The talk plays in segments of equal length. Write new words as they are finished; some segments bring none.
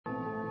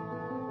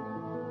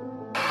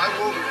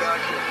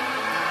direction.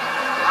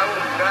 I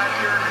will be back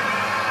here.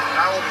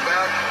 I will be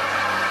back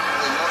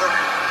with another.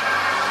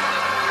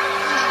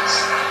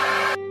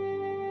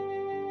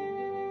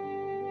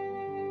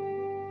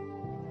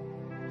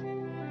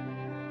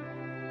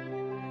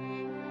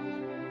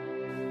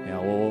 Yeah,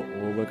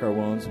 we'll lick our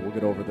wounds. We'll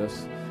get over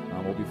this.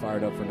 We'll be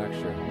fired up for next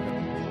year.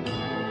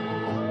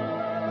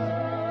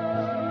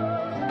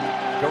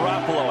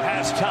 Garoppolo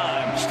has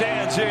time,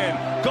 stands in,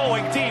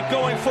 going deep,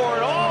 going for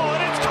it all,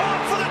 and it's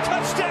caught for the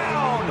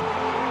touchdown!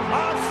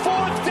 On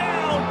 4th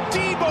down,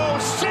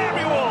 Deebo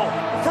Samuel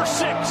for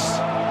 6.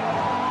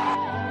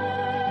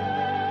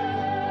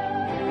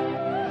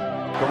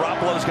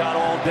 Garoppolo's got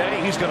all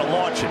day. He's going to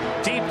launch it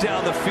deep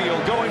down the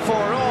field, going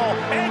for it all,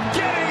 and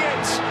getting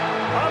it!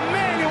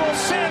 Emmanuel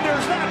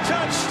Sanders, not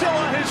touched, still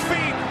on his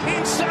feet,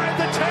 inside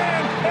the 10,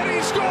 and he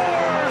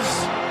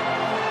scores!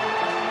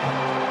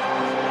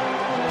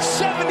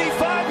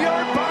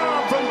 75-yard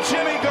bomb from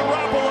Jimmy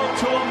Garoppolo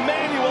to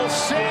Emmanuel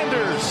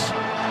Sanders.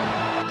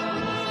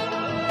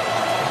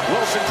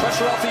 Wilson,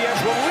 pressure off the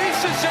edge,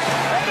 releases it,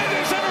 and it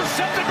is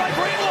intercepted by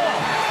Greenlaw.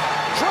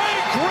 Dre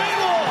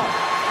Greenlaw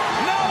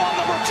now on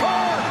the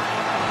return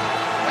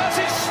as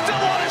he's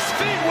still on his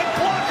feet with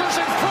blockers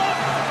in front.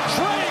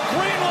 Dre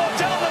Greenlaw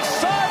down the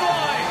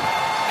sideline.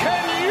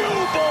 Can you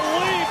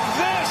believe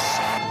this?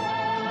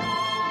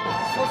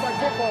 Looks like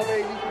football,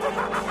 baby.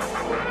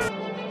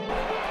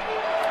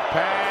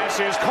 Pass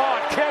is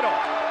caught. Kittle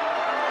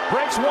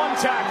breaks one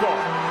tackle.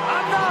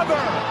 Another.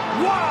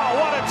 Wow,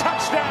 what a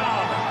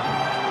touchdown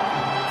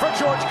for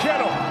George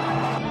Kittle.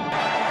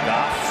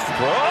 Goff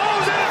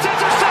throws and it's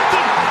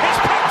intercepted.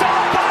 It's picked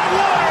off by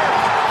Warner.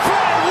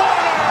 Fred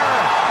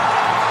Warner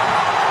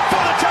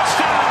for the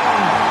touchdown.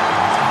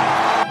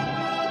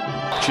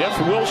 Jeff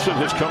Wilson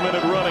has come in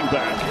at running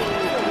back.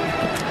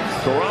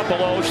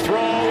 Garoppolo's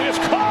throw is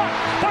caught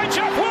by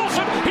Jeff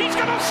Wilson. He's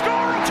going to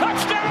score a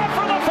touchdown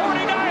for the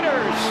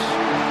 49ers.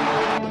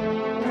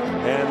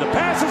 And the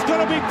pass is going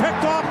to be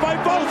picked off by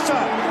Bosa.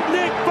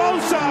 Nick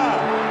Bosa.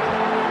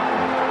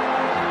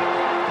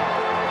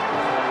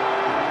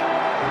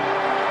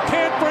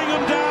 Can't bring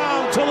him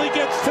down till he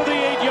gets to the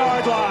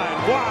 8-yard line.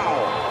 Wow.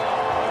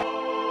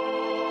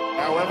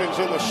 Now Evans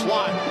in the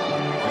slot.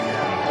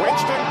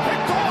 Winston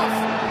picked off.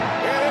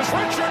 It is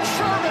Richard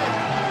Sherman,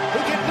 who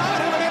did not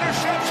have an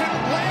interception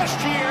last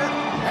year,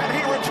 and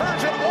he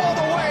returns it all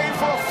the way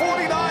for a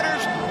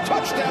 49ers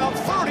touchdown,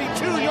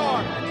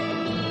 32-yard.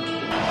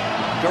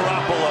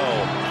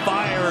 Garoppolo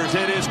fires.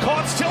 It is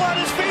caught. Still on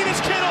his feet is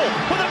Kittle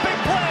with a big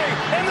play.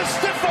 And the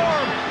stiff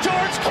arm.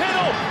 George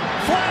Kittle.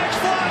 Flags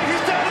fly.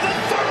 He's down to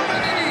the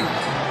 30.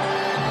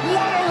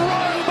 What a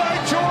run by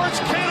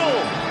George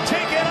Kittle.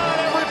 Taking on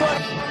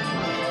everybody.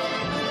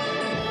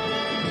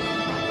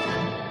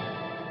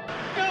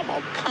 I'm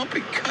a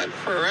puppy cut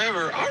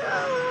forever.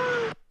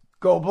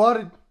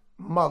 Gold-blooded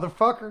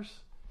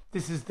motherfuckers.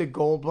 This is the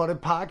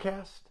Gold-Blooded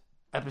Podcast,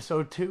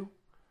 episode 2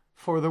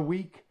 for the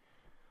week.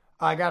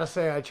 I gotta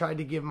say, I tried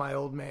to give my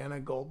old man a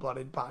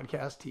Gold-Blooded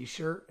Podcast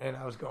t-shirt, and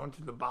I was going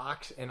through the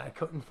box, and I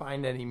couldn't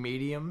find any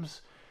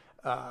mediums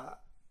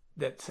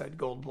that said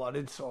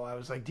Gold-Blooded, so I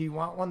was like, do you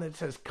want one that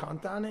says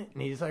cunt on it?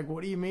 And he's like,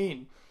 what do you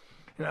mean?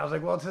 And I was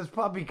like, well, it says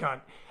puppy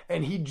cunt.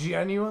 And he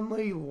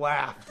genuinely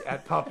laughed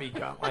at puppy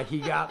cunt. Like, he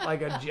got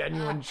like a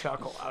genuine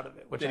chuckle out of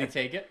it. Which Did he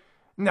take it?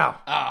 No.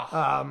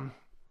 Oh.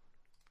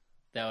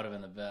 That would have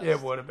been the best. It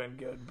would have been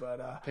good,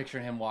 but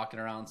picturing him walking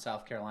around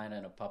South Carolina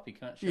in a puppy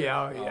cunt shirt.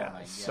 Yeah, oh yeah,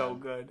 my God. So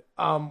good.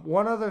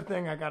 One other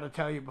thing I got to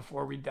tell you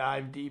before we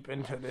dive deep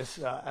into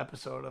this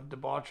episode of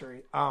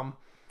debauchery.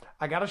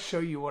 I got to show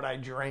you what I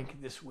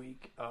drank this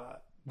week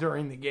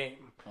during the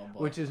game,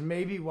 which is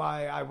maybe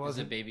why I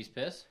wasn't. Is it baby's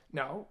piss?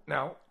 No.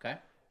 Okay.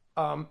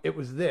 It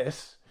was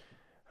this,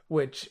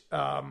 which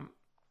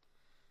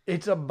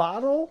it's a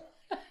bottle.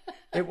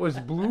 It was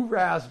blue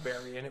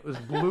raspberry, and it was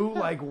blue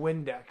like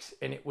Windex,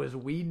 and it was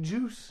weed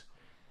juice.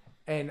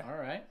 And all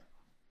right.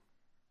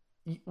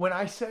 When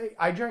I say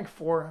I drank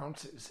 4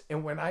 ounces,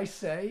 and when I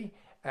say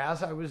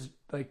as I was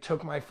like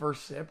took my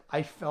first sip,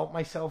 I felt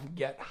myself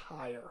get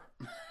higher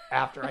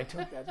after I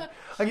took that.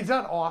 Like, it's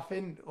not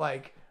often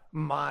like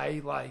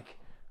my like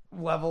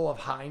level of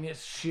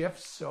highness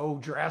shifts so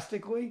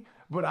drastically,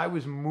 but I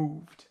was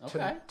moved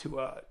to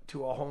a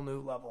whole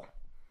new level.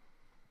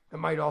 It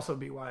might also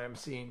be why I'm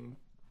seeing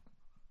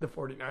the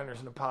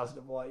 49ers in a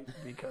positive light,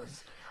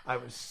 because I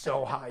was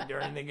so high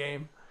during the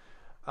game.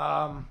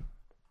 All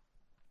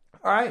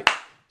right,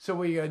 so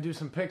we do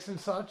some picks and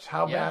such.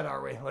 How bad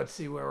are we? Let's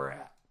see where we're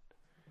at.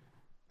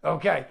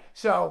 Okay,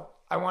 so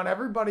I want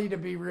everybody to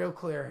be real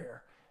clear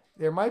here.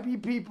 There might be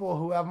people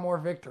who have more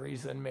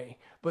victories than me,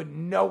 but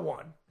no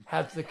one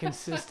has the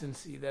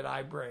consistency that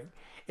I bring.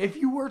 If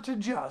you were to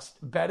just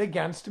bet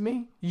against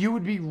me, you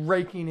would be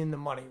raking in the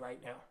money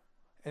right now.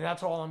 And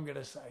that's all I'm going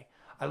to say.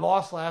 I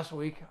lost last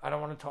week. I don't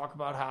want to talk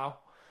about how.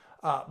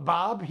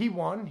 Bob, he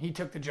won. He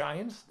took the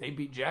Giants. They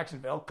beat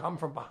Jacksonville, come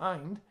from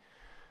behind.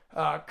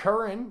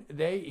 Curran,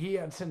 he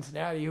had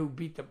Cincinnati, who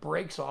beat the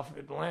brakes off of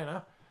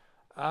Atlanta.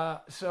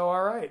 So,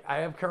 all right. I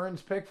have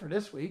Curran's pick for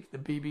this week. The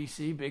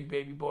BBC, Big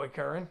Baby Boy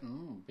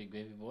Curran. Big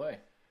baby boy.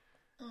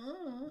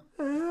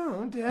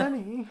 Oh,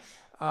 Danny.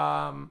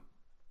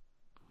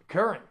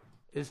 Curran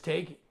is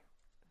taking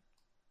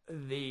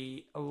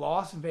the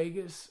Las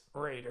Vegas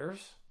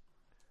Raiders.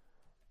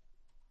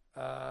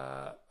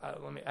 I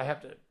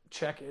have to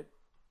check it.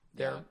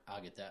 Yeah,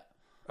 I'll get that.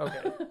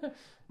 Okay.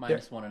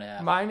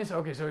 -1.5.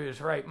 Okay, so he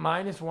was right.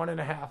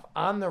 -1.5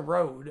 on the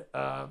road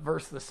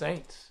versus the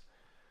Saints.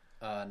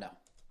 No.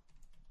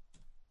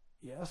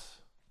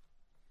 Yes.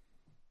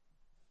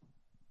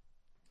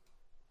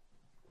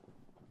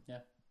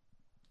 Yeah.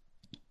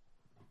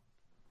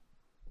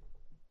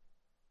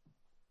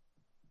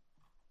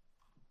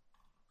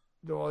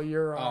 Well,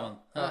 you're. Oh,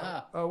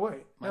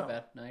 wait. My no.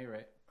 bad. No, you're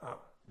right. Oh.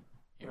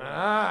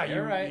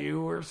 You're right.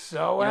 You were so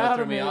You know what out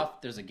threw of me me.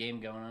 off? There's a game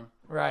going on.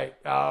 Right.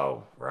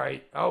 Oh,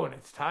 right. Oh, and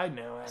it's tied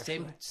now,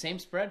 actually. Same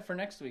spread for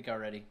next week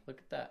already. Look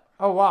at that.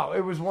 Oh, wow.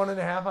 It was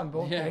 1.5 on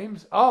both Yeah.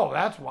 games? Oh,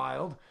 that's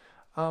wild.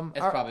 It's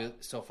probably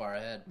so far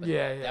ahead. But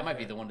Yeah, that might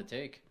be the one to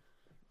take.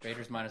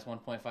 Raiders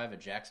 -1.5 at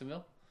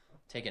Jacksonville.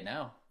 Take it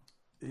now.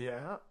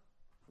 Yeah.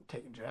 I'm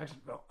taking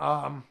Jacksonville.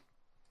 Well,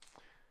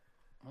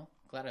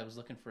 glad I was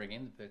looking for a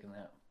game to pick in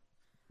that.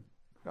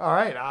 All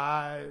right.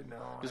 I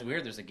know. It's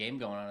weird. There's a game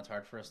going on. It's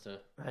hard for us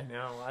to. I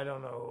know. I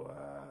don't know.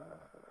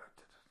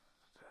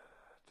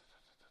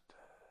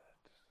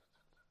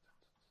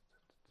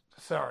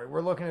 Sorry,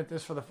 we're looking at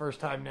this for the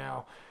first time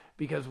now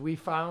because we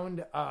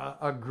found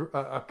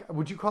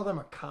would you call them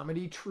a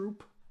comedy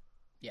troupe?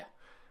 Yeah.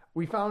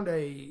 We found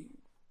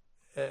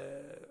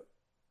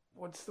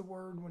what's the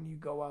word when you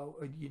go out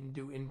and you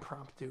do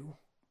impromptu?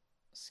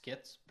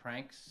 Skits,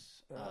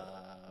 pranks.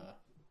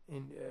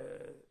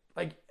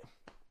 Like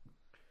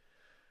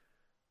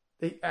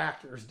the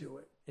actors do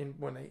it in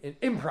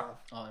improv.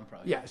 Oh,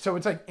 improv. Yeah, so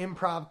it's like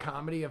improv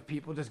comedy of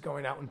people just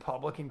going out in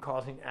public and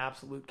causing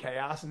absolute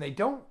chaos, and they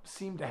don't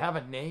seem to have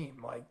a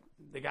name. Like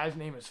the guy's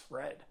name is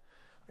Fred.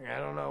 Like, I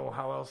don't know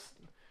how else.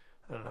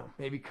 I don't know.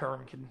 Maybe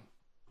Curran can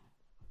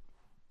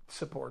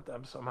support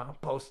them somehow,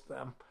 post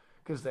them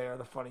because they are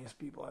the funniest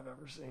people I've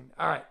ever seen.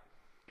 All right,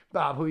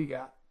 Bob, who you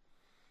got?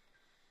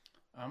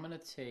 I'm gonna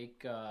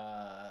take.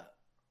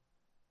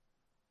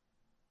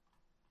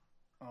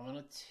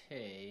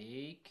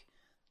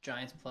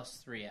 Giants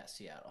 +3 at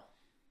Seattle.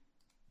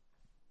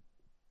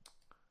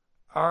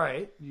 All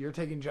right, you're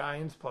taking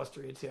Giants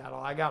 +3 at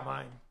Seattle. I got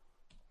mine.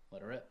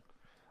 Let her rip.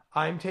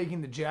 I'm taking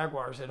the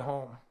Jaguars at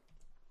home.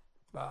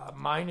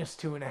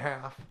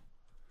 -2.5.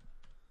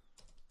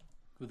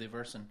 Who they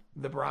versing?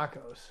 The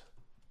Broncos.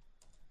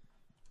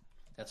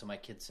 That's what my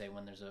kids say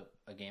when there's a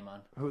game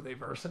on. Who they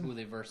versing? Who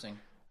they versing?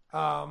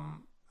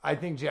 I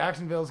think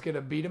Jacksonville's going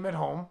to beat them at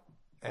home.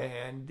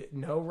 And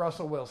no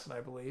Russell Wilson, I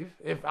believe.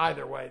 If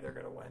either way, they're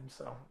going to win.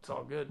 So it's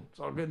all good. It's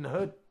all good in the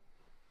hood.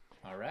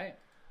 All right.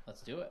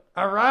 Let's do it.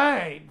 All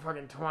right,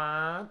 fucking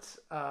twats.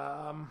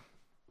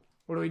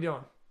 What are we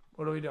doing?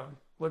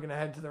 Looking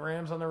ahead to the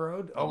Rams on the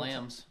road? The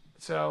Lambs.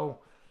 So,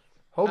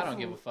 I hopefully. don't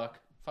give a fuck.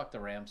 Fuck the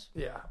Rams.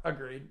 Yeah,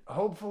 agreed.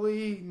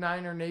 Hopefully,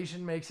 Niner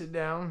Nation makes it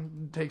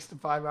down, takes the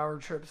 5-hour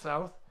trip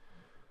south,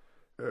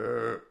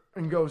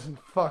 and goes and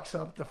fucks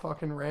up the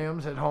fucking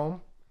Rams at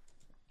home.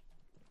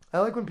 I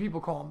like when people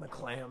call them the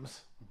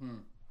Clams. Mm-hmm.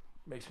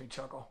 Makes me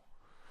chuckle.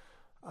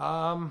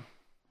 No,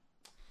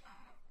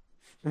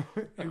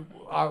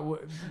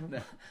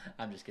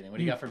 I'm just kidding. What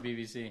do you got for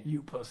BBC?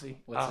 You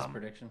pussy. What's his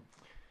prediction?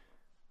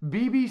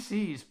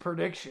 BBC's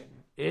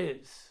prediction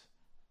is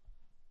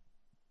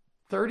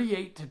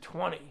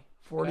 38-20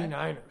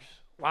 49ers. Okay.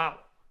 Wow.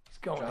 It's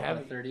going Dropping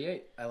heavy.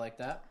 38. I like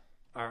that.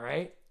 All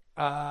right.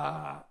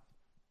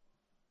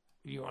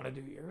 You want to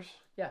do yours?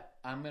 Yeah,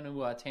 I'm going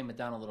to tame it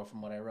down a little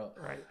from what I wrote.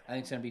 Right. I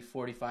think it's going to be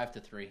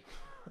 45-3.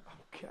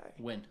 Okay.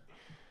 Win.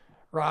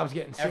 Rob's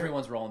getting serious.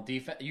 Everyone's rolling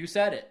defense. You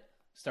said it.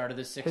 Started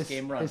this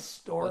 6-game run.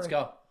 Let's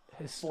go.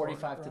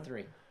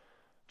 45-3.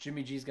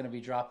 Jimmy G's going to be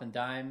dropping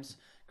dimes.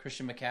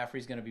 Christian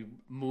McCaffrey's going to be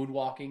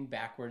moonwalking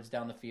backwards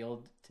down the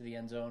field to the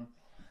end zone.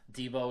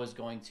 Debo is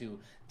going to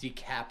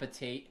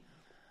decapitate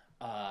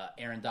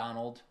Aaron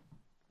Donald.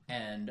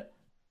 And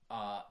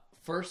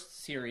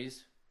first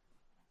series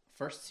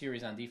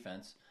on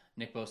defense,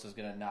 Nick Bosa is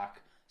going to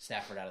knock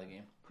Stafford out of the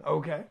game.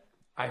 Okay.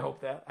 I hope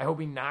that. I hope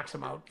he knocks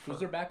him out. Who's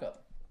their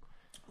backup?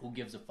 Who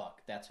gives a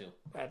fuck? That's who.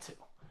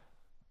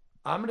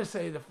 I'm going to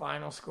say the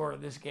final score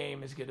of this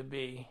game is going to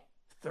be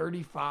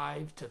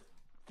 35-15.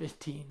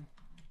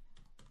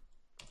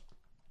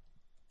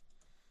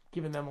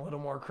 Giving them a little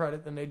more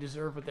credit than they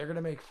deserve, but they're going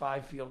to make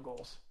 5 field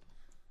goals.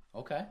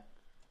 Okay.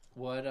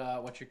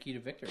 What's your key to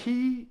victory?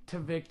 Key to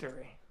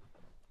victory.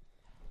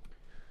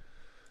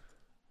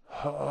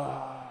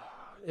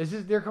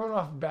 They're coming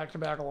off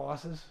back-to-back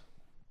losses?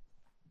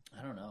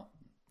 I don't know.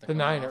 The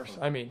Niners,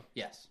 I mean.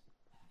 Yes.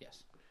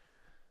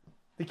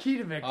 The key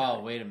to victory. Oh,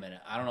 wait a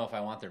minute. I don't know if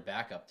I want their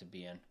backup to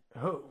be in.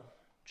 Who?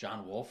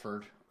 John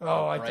Wolford.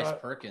 Oh, Bryce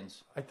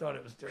Perkins. I thought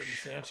it was Dirty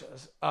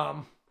Sanchez.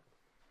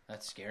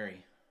 That's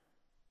scary.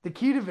 The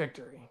key to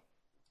victory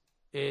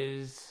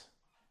is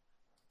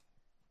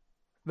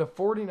the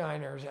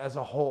 49ers as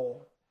a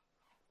whole,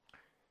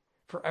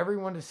 for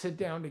everyone to sit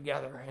down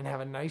together and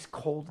have a nice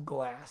cold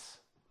glass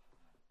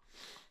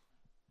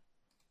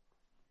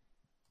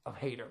of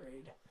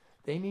haterade.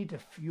 They need to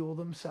fuel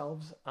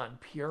themselves on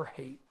pure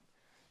hate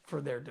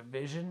for their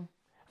division,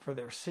 for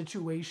their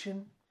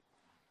situation.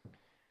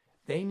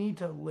 They need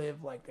to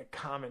live like the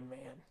common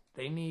man.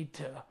 They need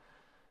to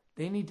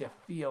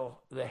feel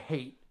the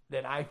hate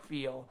that I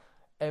feel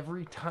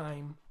every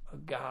time a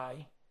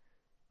guy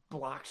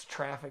blocks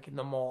traffic in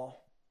the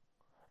mall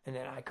and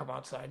then I come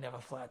outside and have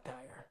a flat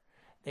tire.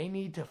 They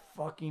need to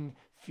fucking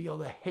feel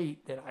the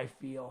hate that I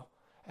feel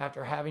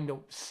after having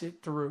to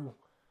sit through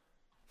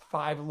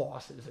 5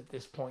 losses at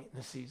this point in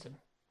the season.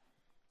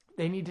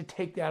 They need to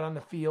take that on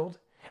the field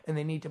and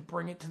they need to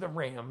bring it to the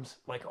Rams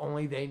like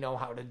only they know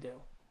how to do.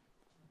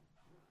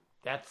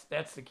 That's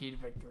the key to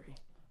victory.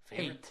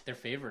 Hate. They're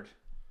favored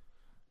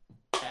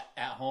at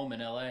home in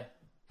LA.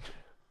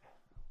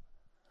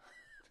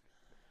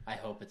 I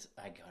hope it's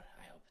a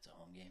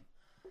home game.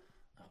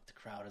 I hope the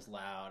crowd is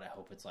loud. I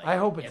hope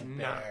it's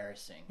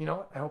embarrassing. Not. You know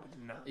what? I hope it's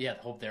not. Yeah,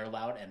 I hope they're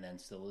loud and then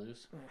still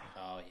lose.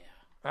 Oh yeah.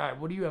 All right,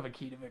 what do you have a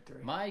key to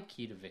victory? My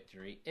key to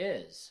victory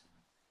is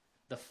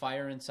the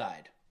fire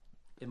inside.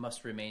 It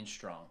must remain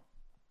strong.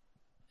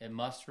 It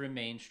must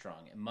remain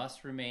strong. It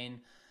must remain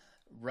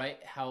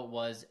right how it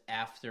was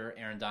after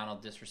Aaron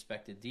Donald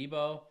disrespected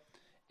Debo.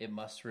 It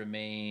must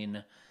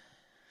remain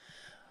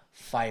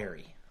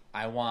fiery.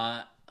 I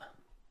want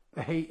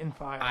the hate and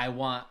fire. I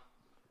want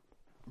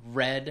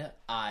red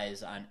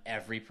eyes on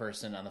every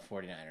person on the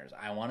 49ers.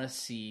 I want to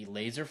see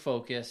laser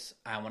focus.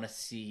 I want to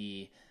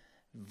see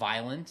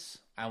violence.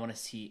 I want to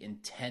see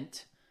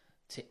intent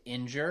to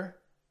injure.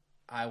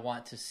 I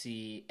want to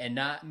see, and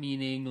not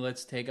meaning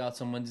let's take out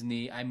someone's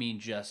knee. I mean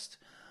just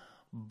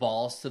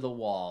balls to the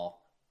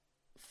wall,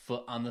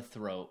 foot on the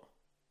throat,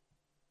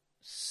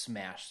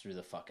 smash through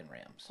the fucking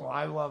Rams. Well,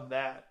 I love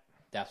that.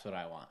 That's what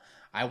I want.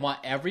 I want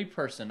every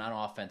person on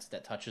offense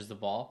that touches the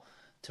ball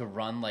to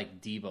run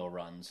like Debo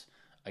runs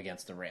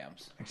against the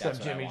Rams.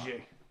 Except Jimmy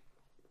G.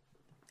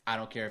 I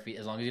don't care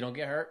as long as he don't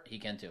get hurt, he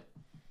can too.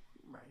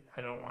 Right.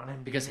 I don't want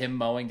him. Because him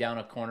mowing down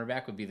a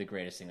cornerback would be the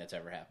greatest thing that's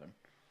ever happened.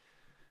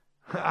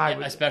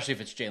 Especially if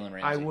it's Jalen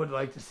Ramsey. I would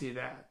like to see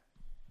that.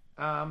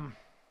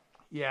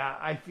 Yeah,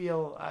 I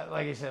feel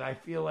like I said, I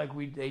feel like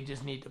they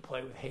just need to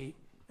play with hate.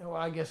 Well,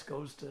 I guess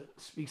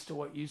speaks to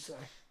what you say.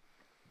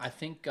 I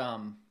think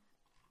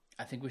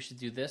we should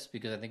do this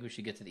because I think we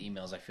should get to the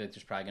emails. I feel like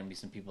there's probably going to be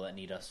some people that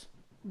need us.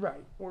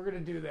 Right. We're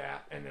going to do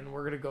that, and then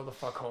we're going to go the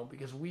fuck home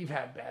because we've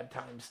had bad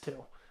times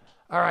too.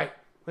 All right.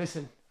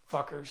 Listen,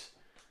 fuckers.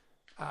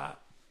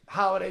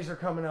 Holidays are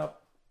coming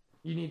up.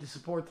 You need to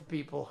support the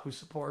people who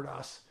support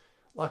us.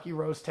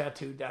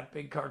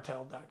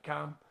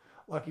 LuckyRoseTattoo.BigCartel.com.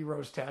 Lucky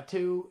Rose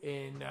Tattoo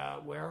in,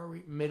 where are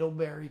we?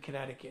 Middlebury,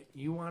 Connecticut.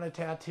 You want a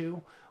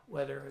tattoo,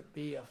 whether it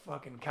be a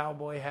fucking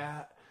cowboy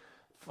hat,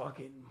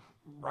 fucking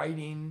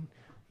writing,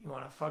 you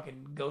want a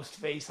fucking ghost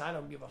face, I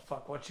don't give a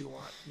fuck what you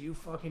want. You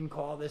fucking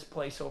call this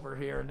place over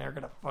here and they're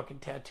going to fucking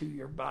tattoo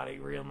your body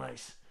real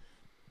nice.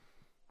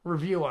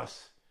 Review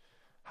us.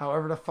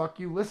 However the fuck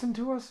you listen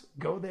to us,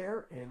 go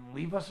there and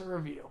leave us a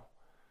review.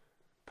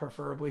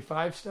 Preferably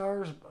 5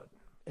 stars, but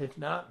if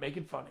not, make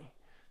it funny.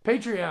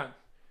 Patreon.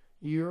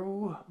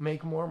 You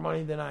make more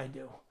money than I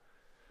do.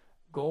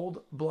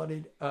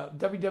 Gold-blooded,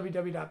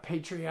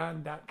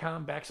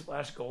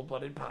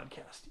 www.patreon.com/goldblooded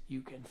podcast. You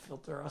can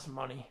filter us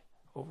money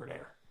over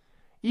there.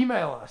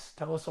 Email us.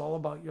 Tell us all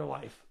about your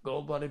life.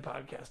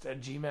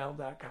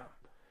 goldbloodedpodcast@gmail.com.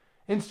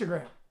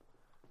 Instagram.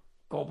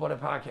 Goldblooded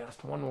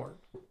Podcast. One word.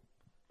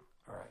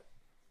 All right.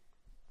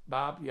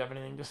 Bob, you have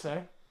anything to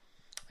say?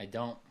 I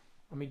don't.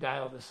 Let me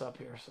dial this up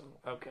here.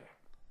 Okay.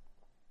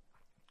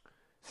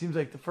 Seems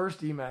like the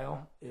first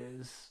email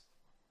is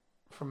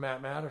from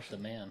Matt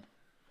Matterson. The man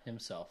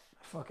himself.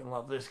 I fucking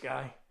love this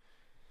guy.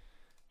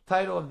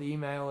 Title of the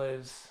email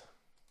is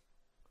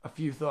A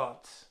Few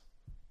Thoughts.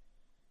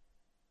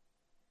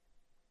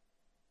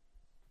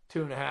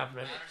 2.5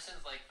 minutes.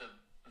 Matterson's like the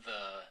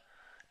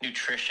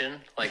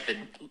nutrition, like the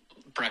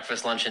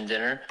breakfast, lunch, and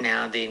dinner.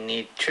 Now the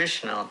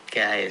nutritional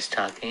guy is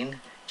talking.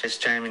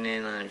 Just chiming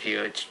in on a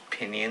few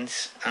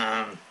opinions.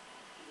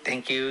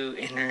 Thank you,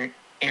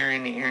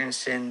 Aaron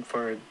Aronson,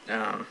 for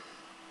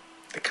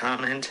the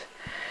comment.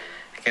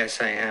 I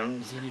guess I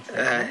am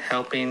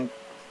helping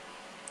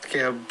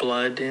get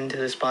blood into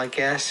this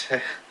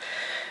podcast.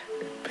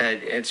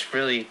 But it's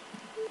really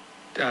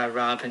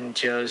Rob and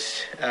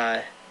Joe's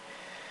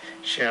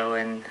show,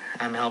 and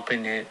I'm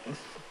helping it.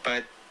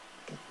 But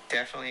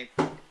definitely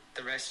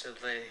the rest of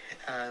the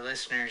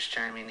listeners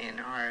chiming in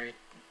are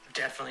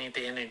definitely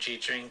the energy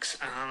drinks.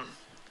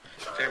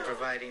 They're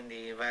providing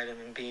the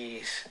vitamin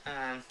B's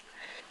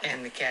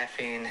and the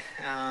caffeine.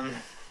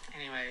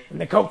 Anyway, and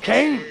the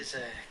cocaine. It is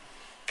a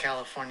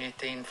California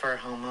thing for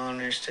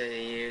homeowners to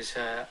use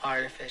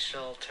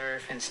artificial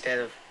turf instead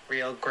of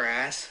real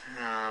grass.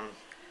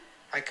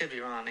 I could be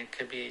wrong. It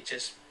could be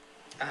just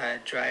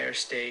drier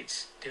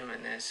states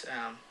doing this.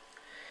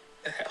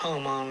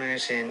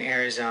 Homeowners in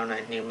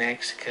Arizona, New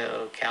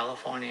Mexico,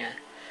 California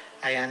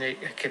I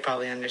could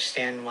probably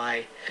understand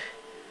why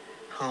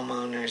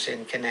homeowners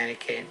in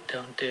Connecticut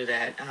don't do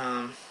that.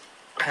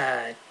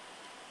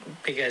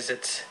 Because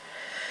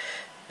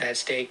that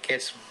state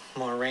gets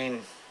more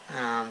rain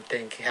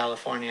than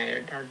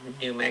California or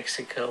New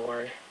Mexico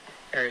or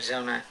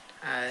Arizona.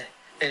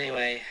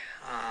 Anyway,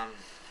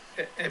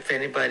 if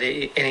any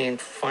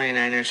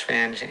 49ers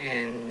fans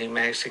in New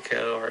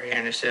Mexico or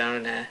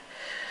Arizona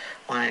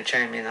want to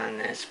chime in on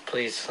this,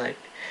 please,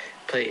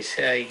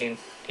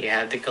 you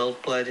have the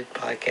Gold-Blooded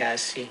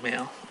Podcast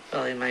email.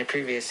 Well, in my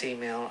previous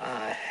email,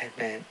 I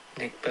meant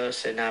Nick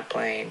Bosa not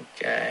playing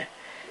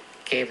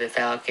gave the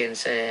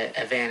Falcons an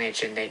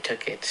advantage, and they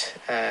took it.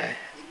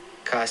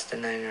 Cost the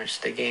Niners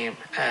the game.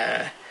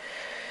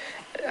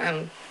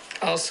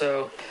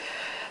 Also,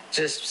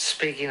 just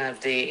speaking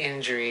of the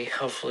injury,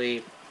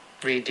 hopefully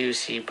we do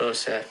see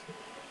Bosa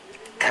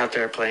out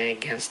there playing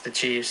against the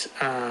Chiefs.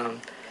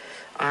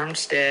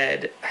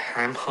 Armstead,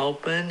 I'm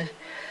hoping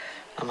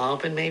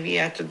maybe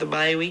after the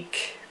bye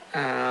week,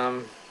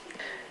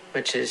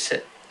 which is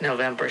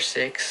November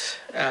 6th.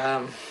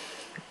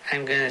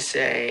 I'm going to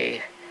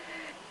say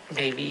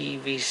maybe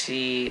we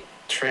see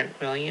Trent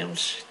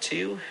Williams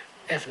too.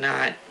 If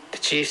not, the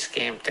Chiefs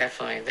game,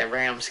 definitely the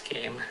Rams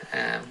game,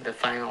 the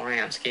final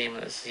Rams game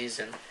of the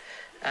season.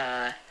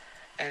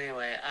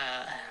 Anyway,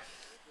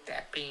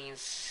 that being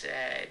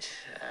said,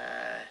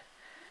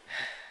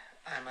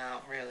 I'm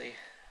out really.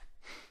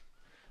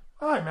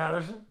 All right,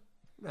 Matterson.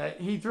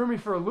 He threw me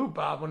for a loop,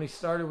 Bob, when he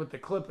started with the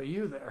clip of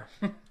you there.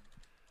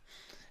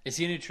 Is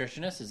he a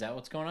nutritionist? Is that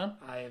what's going on?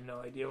 I have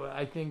no idea.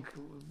 I think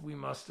we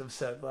must have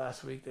said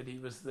last week that he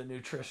was the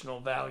nutritional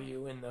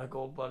value in the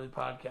Gold-Blooded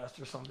Podcast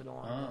or something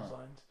along those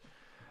lines.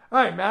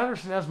 All right,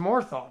 Matterson has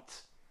more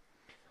thoughts.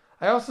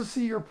 I also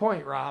see your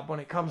point, Rob, when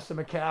it comes to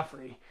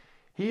McCaffrey.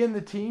 He and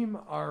the team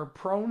are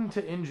prone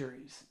to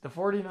injuries. The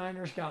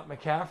 49ers got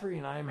McCaffrey,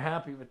 and I am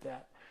happy with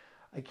that.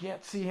 I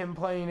can't see him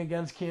playing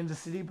against Kansas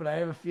City, but I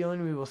have a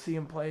feeling we will see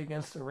him play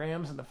against the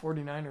Rams in the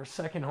 49ers'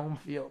 second home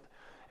field.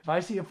 If I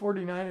see a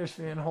 49ers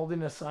fan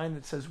holding a sign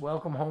that says,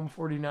 "Welcome home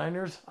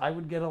 49ers," I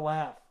would get a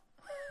laugh.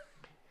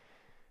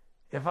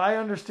 If I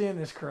understand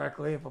this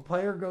correctly, if a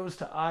player goes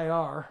to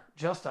IR,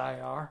 just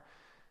IR,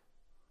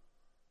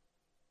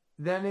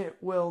 then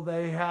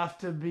they have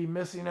to be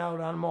missing out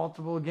on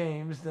multiple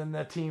games than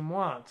the team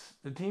wants.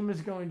 The team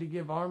is going to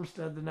give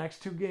Armstead the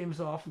next 2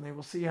 games off, and they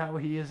will see how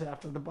he is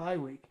after the bye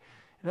week.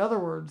 In other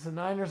words, the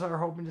Niners are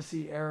hoping to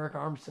see Eric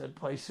Armstead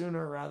play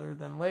sooner rather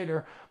than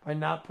later by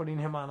not putting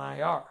him on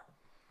IR.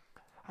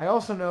 I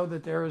also know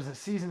that there is a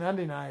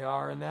season-ending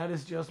IR, and that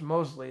is just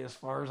Mosley as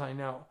far as I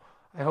know.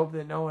 I hope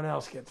that no one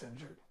else gets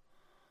injured.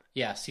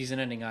 Yeah,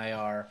 season-ending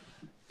IR.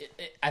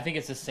 I think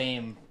it's the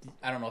same.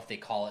 I don't know if they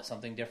call it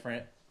something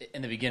different.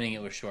 In the beginning,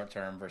 it was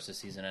short-term versus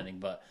season-ending,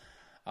 but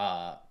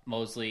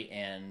Mosley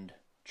and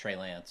Trey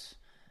Lance,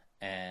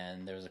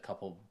 and there was a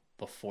couple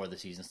before the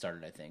season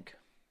started, I think.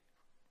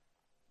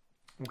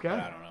 Okay. But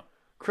I don't know.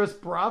 Chris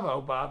Bravo,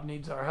 Bob,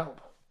 needs our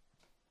help.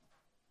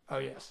 Oh,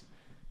 yes.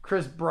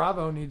 Chris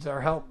Bravo needs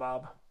our help,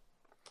 Bob.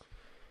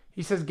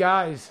 He says,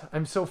 "Guys,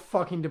 I'm so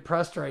fucking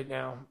depressed right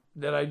now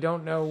that I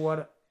don't know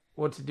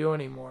what to do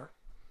anymore.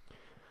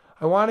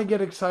 I want to get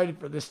excited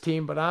for this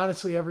team, but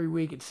honestly, every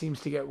week it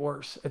seems to get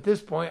worse. At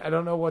this point, I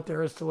don't know what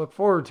there is to look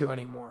forward to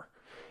anymore.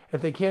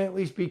 If they can't at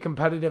least be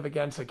competitive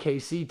against a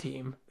KC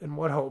team, then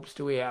what hopes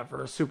do we have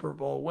for a Super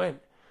Bowl win?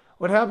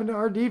 What happened to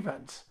our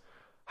defense?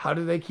 How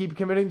do they keep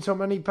committing so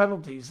many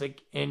penalties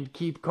and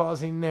keep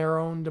causing their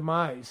own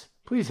demise?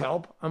 Please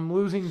help. I'm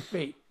losing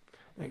faith."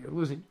 You're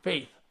losing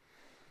faith.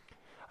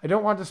 "I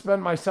don't want to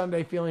spend my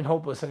Sunday feeling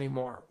hopeless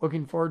anymore.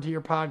 Looking forward to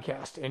your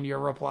podcast and your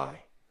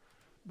reply."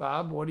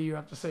 Bob, what do you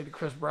have to say to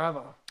Chris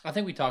Bravo? I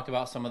think we talked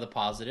about some of the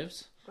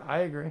positives. I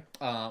agree.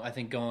 I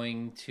think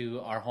going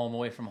to our home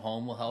away from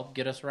home will help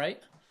get us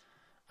right.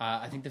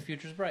 I think the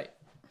future's bright.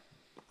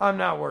 I'm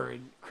not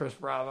worried, Chris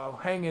Bravo.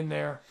 Hang in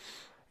there.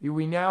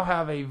 We now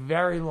have a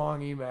very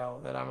long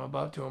email that I'm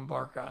about to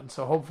embark on,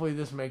 so hopefully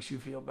this makes you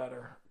feel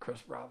better,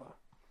 Chris Bravo.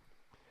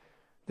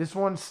 This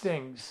one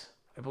stings.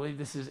 I believe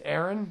this is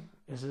Aaron.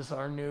 Is this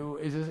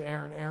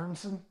Aaron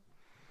Aronson?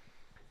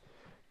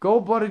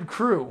 "Gold-Blooded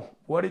Crew,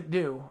 what it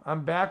do?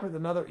 I'm back with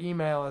another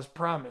email as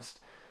promised.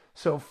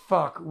 So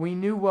fuck, we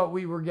knew what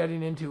we were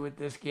getting into with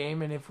this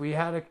game, and if we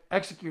had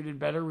executed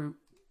better,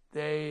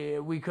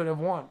 we could have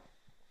won.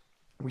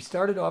 We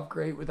started off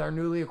great with our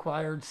newly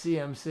acquired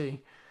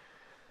CMC,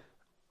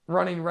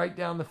 running right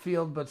down the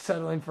field but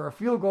settling for a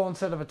field goal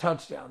instead of a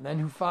touchdown.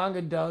 Then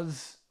Hufanga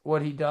does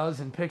what he does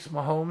and picks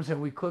Mahomes,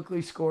 and we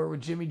quickly score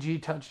with Jimmy G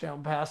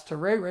touchdown pass to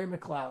Ray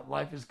McLeod.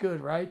 Life is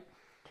good, right?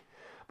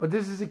 But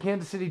this is the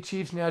Kansas City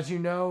Chiefs, and as you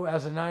know,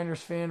 as a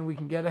Niners fan, we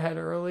can get ahead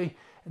early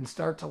and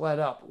start to let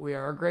up. We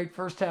are a great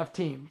first-half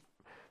team.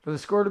 For the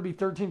score to be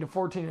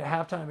 13-14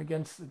 at halftime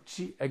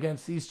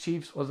against these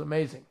Chiefs was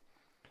amazing.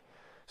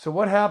 So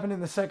what happened in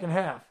the second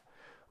half?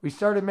 We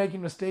started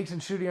making mistakes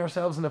and shooting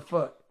ourselves in the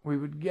foot. We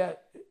would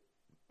get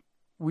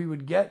we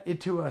would get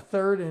it to a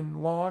 3rd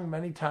and long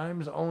many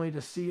times only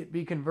to see it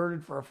be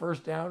converted for a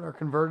first down or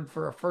converted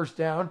for a first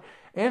down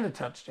and a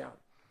touchdown.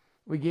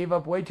 We gave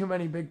up way too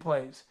many big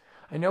plays.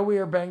 I know we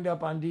are banged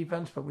up on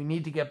defense, but we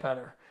need to get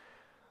better.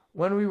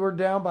 When we were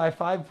down by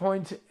 5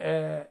 points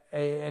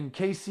and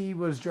KC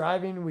was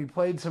driving, we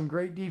played some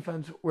great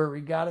defense where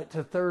we got it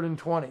to 3rd and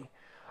 20.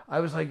 I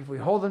was like, if we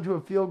hold them to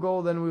a field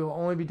goal, then we will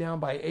only be down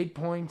by 8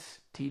 points,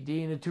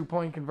 TD and a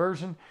 2-point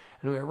conversion,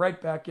 and we were right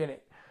back in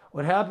it.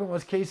 What happened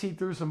was KC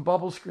threw some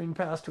bubble screen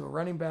pass to a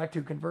running back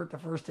to convert the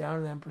first down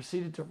and then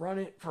proceeded to run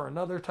it for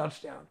another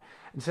touchdown.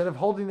 Instead of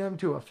holding them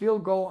to a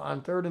field goal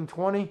on 3rd and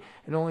 20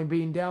 and only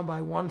being down by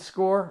 1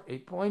 score,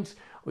 8 points,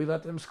 we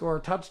let them score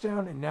a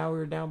touchdown, and now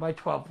we're down by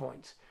 12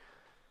 points.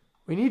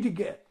 We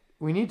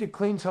need to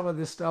clean some of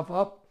this stuff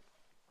up,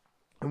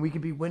 and we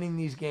could be winning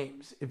these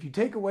games. If you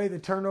take away the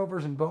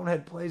turnovers and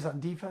bonehead plays on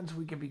defense,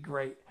 we could be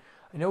great.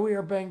 I know we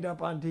are banged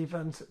up on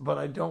defense, but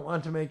I don't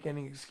want to make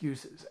any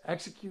excuses.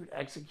 Execute,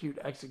 execute,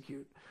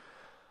 execute.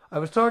 I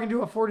was talking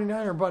to a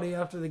 49er buddy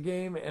after the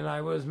game, and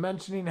I was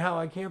mentioning how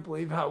I can't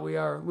believe how we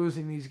are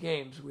losing these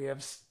games. We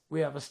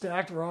have a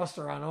stacked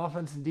roster on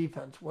offense and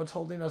defense. What's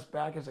holding us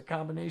back is a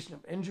combination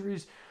of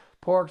injuries,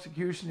 poor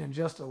execution, and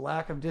just a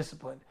lack of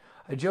discipline.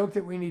 I joke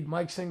that we need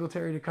Mike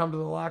Singletary to come to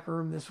the locker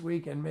room this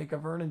week and make a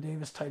Vernon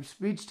Davis-type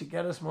speech to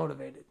get us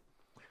motivated.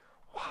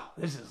 Wow,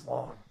 this is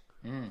long.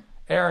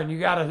 Aaron, you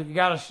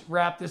gotta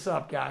wrap this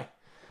up, guy.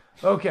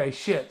 Okay,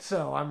 shit.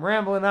 So I'm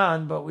rambling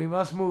on, but we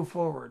must move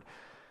forward.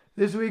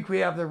 This week we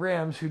have the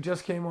Rams, who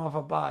just came off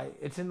a bye.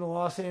 It's in the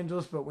Los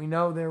Angeles, but we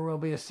know there will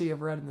be a sea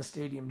of red in the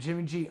stadium.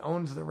 Jimmy G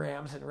owns the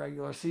Rams in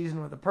regular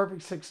season with a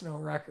perfect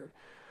 6-0 record.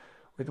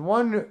 With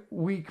 1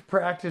 week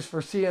practice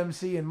for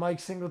CMC and Mike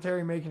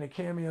Singletary making a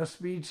cameo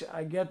speech,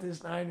 to get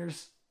this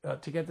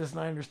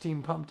Niners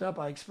team pumped up.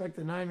 I expect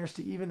the Niners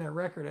to even their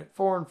record at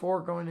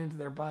 4-4 going into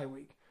their bye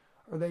week.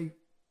 Are they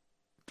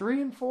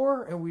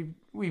 3-4 and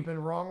we've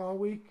been wrong all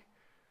week?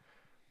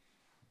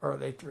 Or are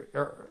they 3?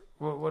 Or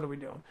what are we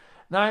doing?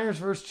 Niners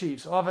versus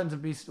Chiefs.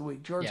 Offensive beast of the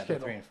week. George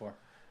Kittle. 3-4.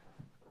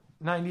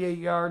 98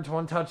 yards,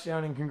 1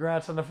 touchdown, and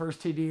congrats on the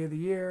first TD of the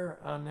year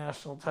on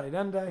National Tight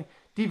End Day.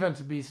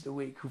 Defensive beast of the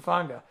week.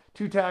 Hufanga.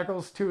 2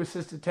 tackles, 2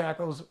 assisted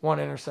tackles, 1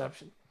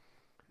 interception.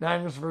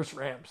 Niners versus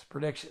Rams.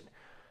 Prediction.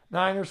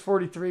 Niners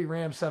 43,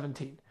 Rams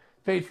 17.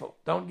 Faithful.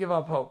 Don't give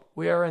up hope.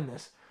 We are in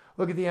this.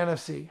 Look at the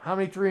NFC. How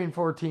many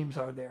 3-4 teams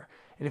are there?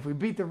 And if we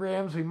beat the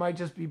Rams, we might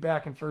just be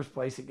back in first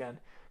place again.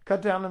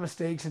 Cut down the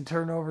mistakes and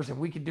turnovers, and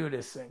we can do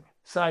this thing.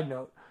 Side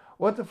note,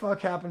 what the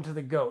fuck happened to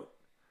the GOAT?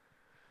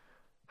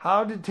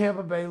 How did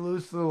Tampa Bay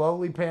lose to the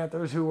lowly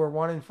Panthers, who were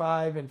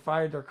 1-5 and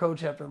fired their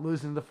coach after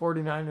losing to the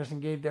 49ers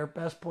and gave their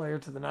best player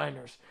to the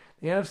Niners?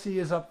 The NFC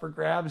is up for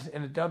grabs,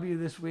 and a W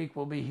this week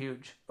will be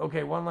huge.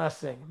 Okay, one last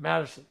thing.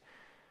 Matterson,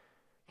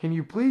 can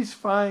you please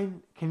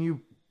find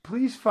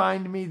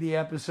me the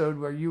episode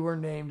where you were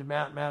named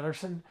Matt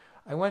Matterson?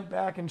 I went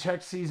back and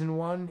checked season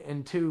 1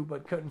 and 2,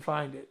 but couldn't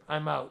find it.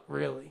 I'm out,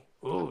 really.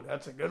 Ooh,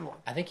 that's a good one.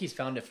 I think he's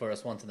found it for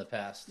us once in the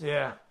past.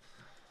 Yeah.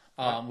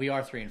 We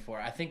are 3-4.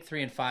 I think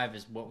 3-5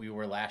 is what we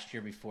were last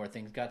year before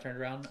things got turned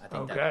around. I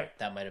think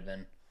that might have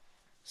been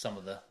some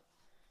of the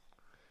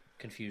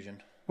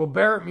confusion. Well,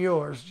 Barrett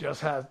Mueller's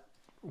just had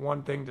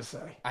one thing to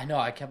say. I know.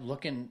 I kept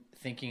looking,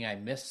 thinking I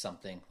missed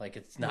something. Like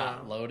it's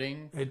not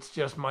loading. It's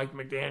just Mike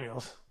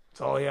McDaniels.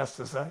 That's all he has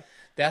to say.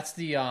 That's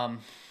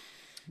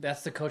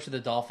the coach of the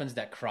Dolphins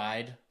that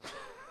cried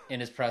in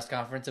his press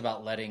conference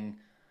about letting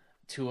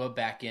Tua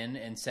back in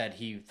and said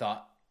he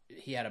thought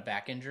he had a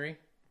back injury.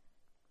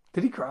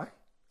 Did he cry?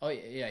 Oh,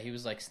 yeah. He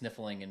was like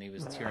sniffling and he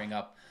was tearing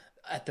up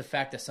at the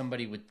fact that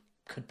somebody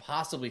could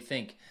possibly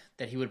think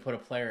that he would put a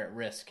player at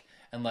risk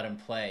and let him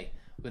play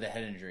with a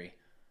head injury.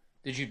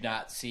 Did you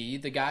not see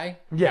the guy?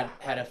 Yeah.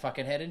 Had a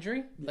fucking head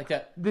injury? Like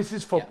that? This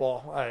is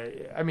football.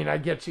 Yeah. I mean, I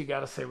get you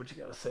got to say what you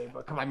got to say,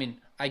 but come on. I mean,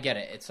 I get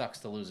it. It sucks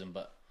to lose him,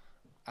 but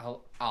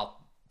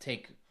I'll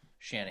take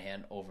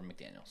Shanahan over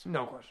McDaniels.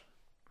 No question.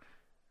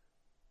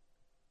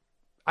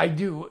 I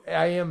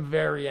am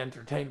very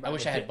entertained by I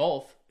wish I had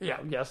both. Yeah,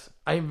 yes.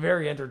 I am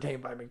very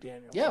entertained by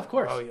McDaniels. Yeah, of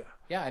course. Oh, yeah.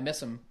 Yeah, I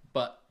miss him,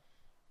 but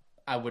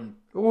I wouldn't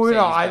well, say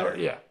no, he's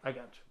better. I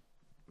got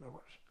you. No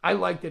question. I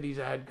like that he's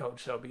a head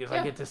coach, though, because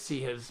I get to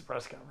see his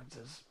press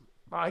conferences.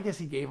 Well, I guess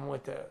he gave him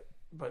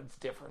but it's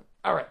different.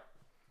 All right.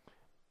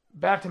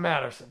 Back to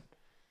Matterson.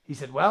 He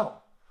said,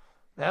 well,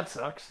 that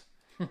sucks.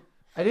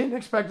 I didn't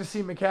expect to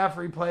see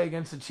McCaffrey play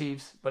against the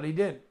Chiefs, but he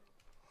did.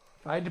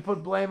 If I had to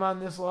put blame on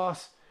this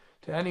loss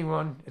to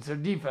anyone, it's their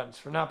defense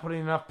for not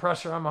putting enough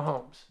pressure on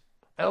Mahomes.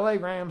 LA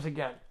Rams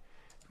again.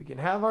 If we can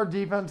have our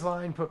defense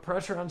line put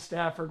pressure on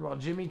Stafford while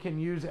Jimmy can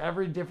use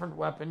every different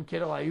weapon,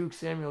 Kittle, Ayuk,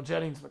 Samuel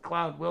Jennings,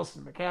 McLeod,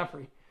 Wilson,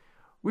 McCaffrey,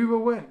 we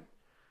will win.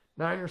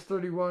 Niners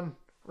 31,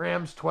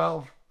 Rams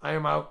 12. I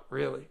am out,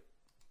 really.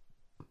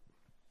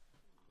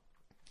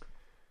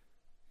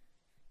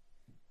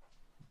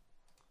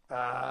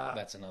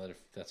 That's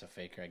a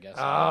faker, I guess.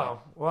 Oh,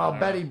 well,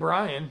 Betty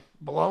Bryan,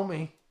 blow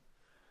me.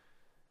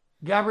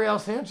 Gabriel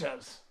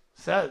Sanchez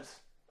says,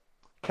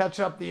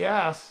 catch up the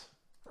ass.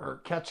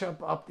 or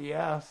ketchup up the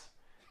ass.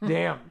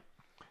 Damn.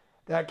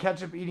 That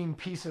ketchup-eating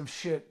piece of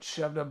shit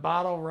shoved a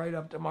bottle right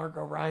up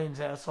DeMarco Ryan's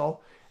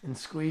asshole and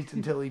squeezed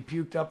until he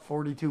puked up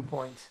 42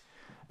 points.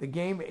 The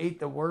game ate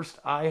the worst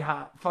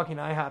fucking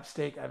IHOP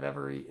steak I've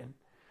ever eaten.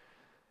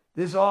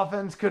 This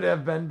offense could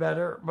have been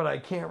better, but I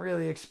can't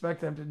really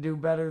expect them to do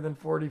better than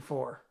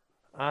 44.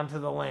 On to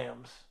the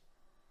Lambs.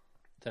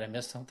 Did I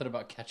miss something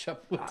about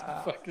ketchup? What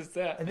the fuck is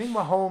that? I think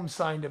Mahomes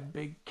signed a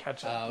big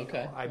ketchup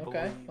deal, I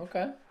believe.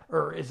 Okay.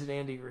 Or is it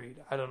Andy Reid?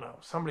 I don't know.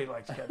 Somebody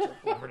likes ketchup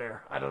over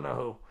there. I don't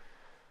know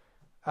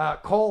who.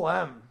 Cole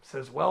M.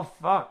 says, well,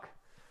 fuck.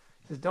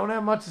 He says, don't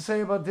have much to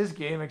say about this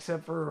game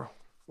except for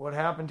what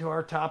happened to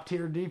our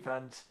top-tier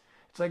defense.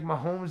 It's like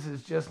Mahomes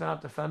is just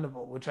not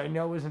defendable, which I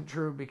know isn't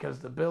true because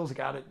the Bills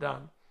got it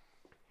done.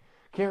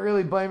 Can't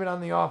really blame it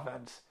on the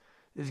offense.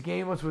 This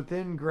game was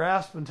within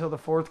grasp until the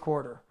fourth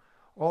quarter.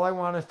 All I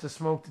want is to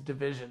smoke the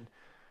division.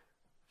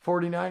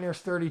 49ers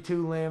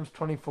 32, Lambs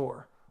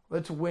 24.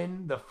 Let's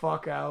win the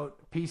fuck out.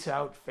 Peace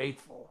out,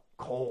 faithful.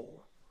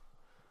 Cole.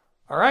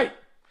 All right.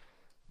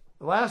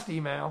 The last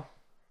email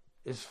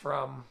is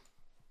from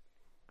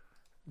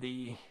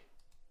the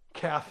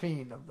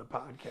caffeine of the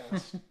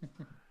podcast.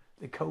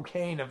 The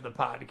cocaine of the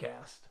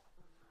podcast.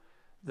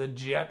 The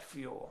jet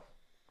fuel.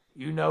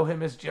 You know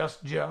him as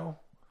Just Joe.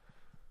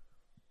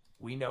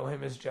 We know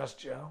him as Just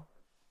Joe.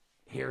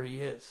 Here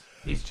he is.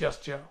 He's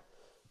Just Joe.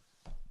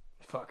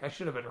 Fuck, I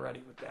should have been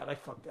ready with that. I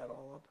fucked that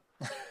all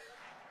up.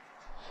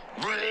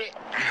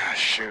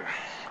 Shoot.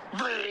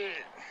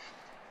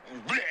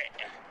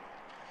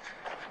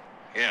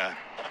 Yeah.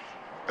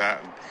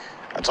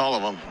 That's all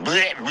of them.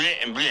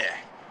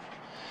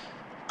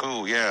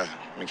 Cool, yeah.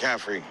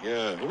 McCaffrey,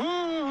 yeah.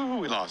 Woo,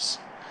 we lost.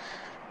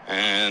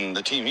 And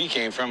the team he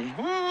came from,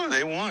 woo,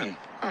 they won.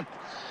 Huh.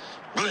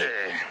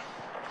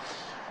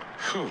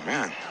 Whew,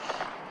 man.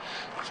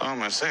 That's all I'm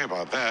going to say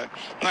about that.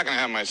 I'm not going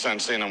to have my son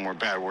say no more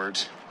bad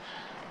words.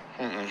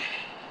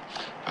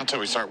 Until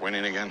we start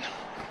winning again.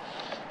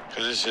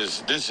 Because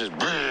this is,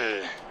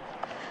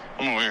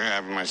 I'm over here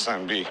having my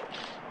son be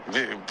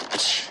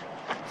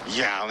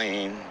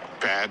yelling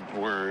bad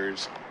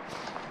words.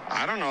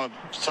 I don't know if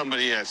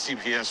somebody at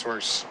CPS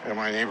works in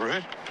my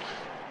neighborhood.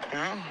 You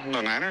know,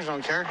 the Niners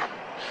don't care.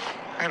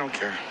 I don't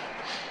care.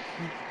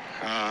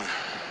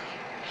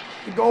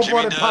 The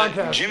Gold-Blooded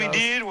Podcast. Jimmy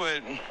did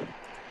what, you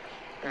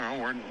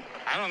know,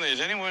 I don't know,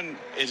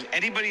 is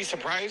anybody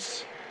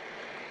surprised?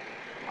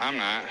 I'm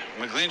not.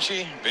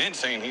 McGlinchey, Ben's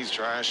saying he's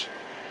trash.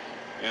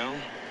 You know?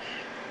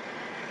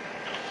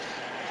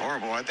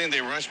 Horrible. I think they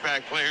rushed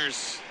back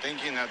players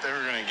thinking that they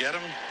were going to get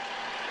him,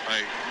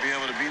 like, be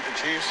able to beat the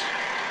Chiefs.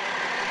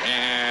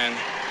 And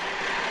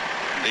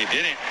they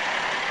didn't.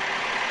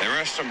 They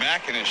rushed them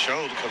back, and it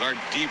showed because our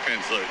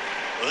defense looked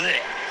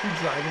bleh.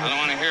 I don't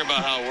want to hear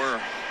about how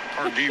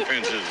our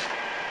defense is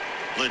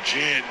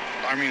legit.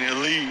 I mean,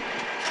 elite.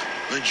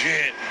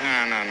 Legit.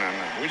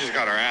 No. We just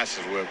got our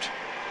asses whipped.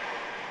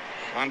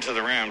 On to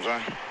the Rams,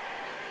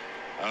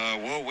 huh?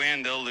 We'll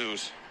win, they'll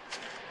lose.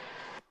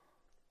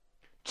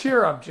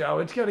 Cheer up, Joe.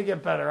 It's going to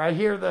get better. I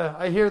hear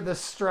the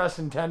stress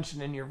and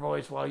tension in your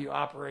voice while you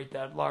operate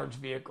that large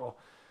vehicle.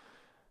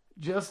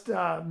 Just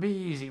be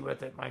easy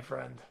with it, my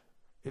friend.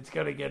 It's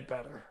going to get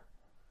better.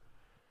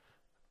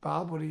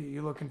 Bob, what are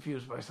you look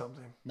confused by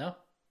something? No.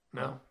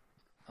 I'm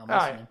listening. All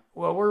right.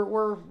 Well,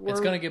 we're it's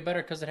going to get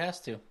better because it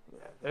has to.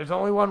 There's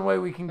only one way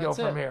we can go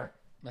from here.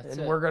 That's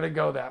and it. We're going to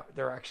go that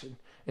direction.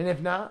 And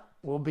if not,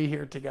 we'll be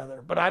here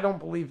together. But I don't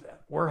believe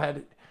that. We're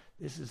headed.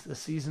 This is the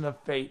season of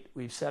fate.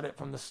 We've said it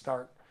from the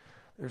start.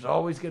 There's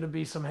always going to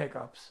be some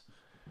hiccups.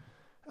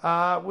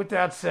 With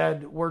that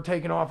said, we're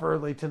taking off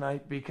early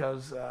tonight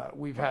because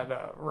we've had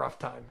a rough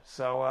time.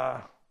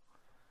 So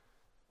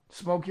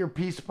smoke your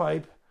peace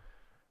pipe.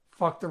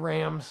 Fuck the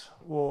Rams.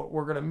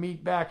 We're going to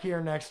meet back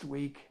here next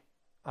week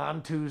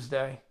on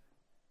Tuesday.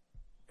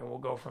 And we'll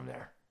go from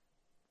there.